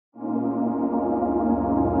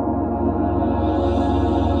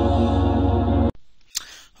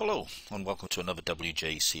Hello and welcome to another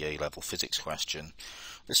WJEC A level physics question.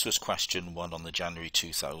 This was question 1 on the January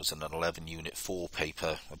 2011 Unit 4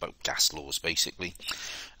 paper about gas laws basically,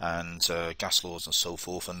 and gas laws and so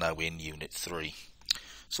forth, and now in Unit 3.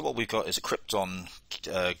 So what we've got is a krypton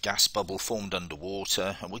gas bubble formed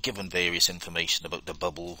underwater, and we're given various information about the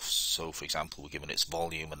bubble. So for example, we're given its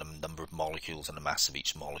volume and the number of molecules and the mass of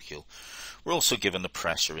each molecule. We're also given the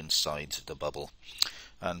pressure inside the bubble.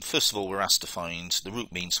 And first of all, we're asked to find the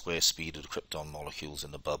root mean square speed of the krypton molecules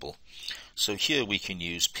in the bubble. So here we can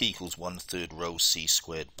use P equals 1/3 rho c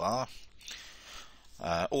squared bar,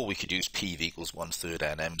 or we could use PV equals 1/3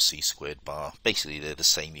 nm c squared bar. Basically they're the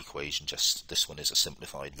same equation, just this one is a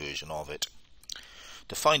simplified version of it.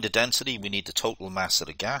 To find the density, we need the total mass of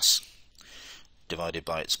the gas divided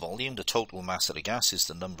by its volume. The total mass of the gas is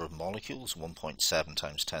the number of molecules, 1.7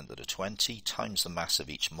 times 10 to the 20, times the mass of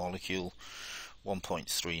each molecule,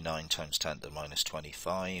 1.39 times 10 to the minus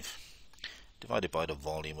 25, divided by the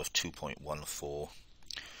volume of 2.14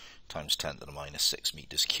 times 10 to the minus 6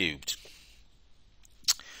 meters cubed.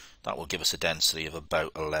 That will give us a density of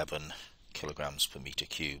about 11 kilograms per meter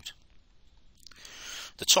cubed.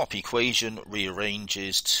 The top equation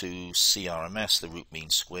rearranges to CRMS, the root mean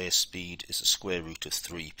square speed, is the square root of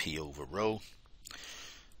 3p over rho.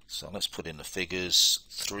 So let's put in the figures.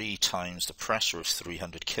 3 times the pressure of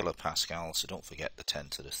 300 kilopascal, so don't forget the 10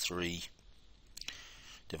 to the 3,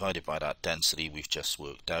 divided by that density we've just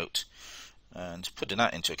worked out, and putting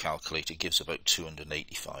that into a calculator gives about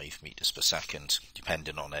 285 meters per second,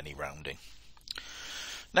 depending on any rounding.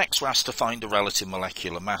 Next we're asked to find the relative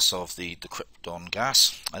molecular mass of the krypton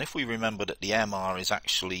gas, and if we remember that the MR is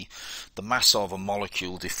actually the mass of a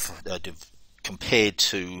molecule compared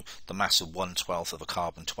to the mass of 1/12 of a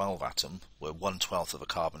carbon-12 atom, where 1/12 of a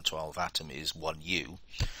carbon-12 atom is 1U,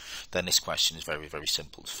 then this question is very, very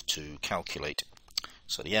simple to calculate.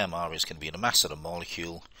 So the MR is going to be the mass of the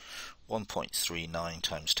molecule, 1.39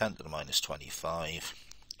 times 10 to the minus 25,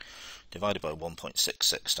 divided by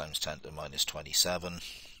 1.66 times 10 to the minus 27,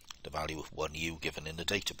 the value of 1U given in the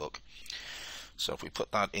data book. So if we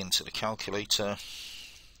put that into the calculator,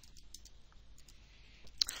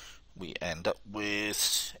 we end up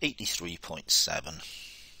with 83.7,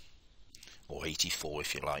 or 84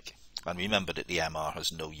 if you like. And remember that the MR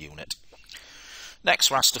has no unit. Next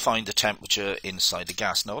we're asked to find the temperature inside the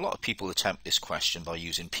gas. Now a lot of people attempt this question by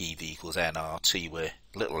using PV equals nRT, where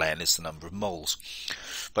little n is the number of moles.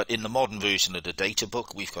 But in the modern version of the data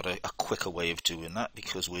book we've got a quicker way of doing that,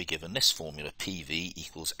 because we're given this formula, PV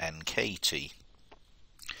equals nKT,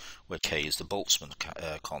 where K is the Boltzmann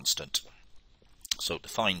constant. So to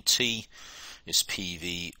find T is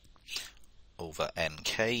PV over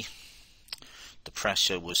NK. The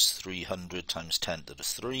pressure was 300 times 10 to the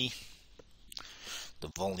 3. The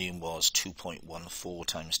volume was 2.14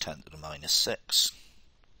 times 10 to the minus 6.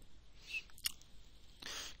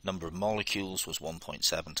 Number of molecules was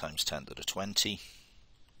 1.7 times 10 to the 20.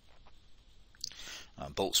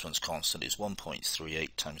 And Boltzmann's constant is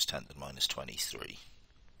 1.38 times 10 to the minus 23.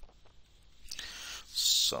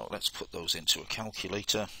 So let's put those into a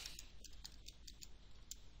calculator.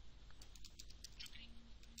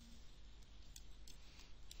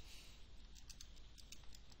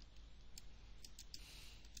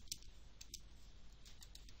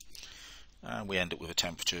 And we end up with a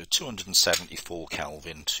temperature of 274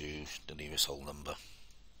 Kelvin to the nearest whole number.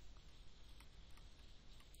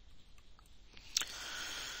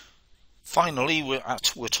 Finally,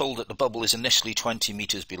 we're told that the bubble is initially 20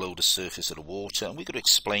 meters below the surface of the water, and we've got to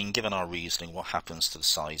explain, given our reasoning, what happens to the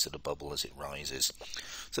size of the bubble as it rises.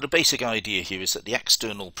 So the basic idea here is that the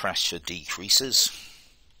external pressure decreases.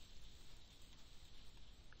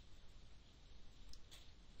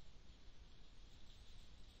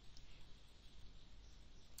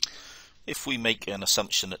 If we make an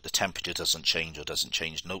assumption that the temperature doesn't change or doesn't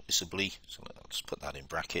change noticeably, so let's put that in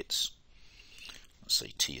brackets. Let's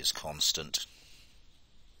say T is constant.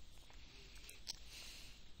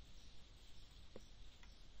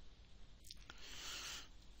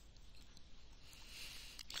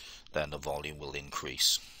 Then the volume will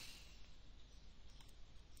increase.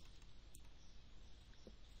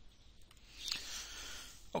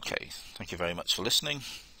 Okay, thank you very much for listening.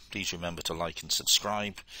 Please remember to like and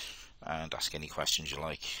subscribe, and ask any questions you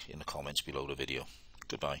like in the comments below the video.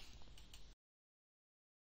 Goodbye.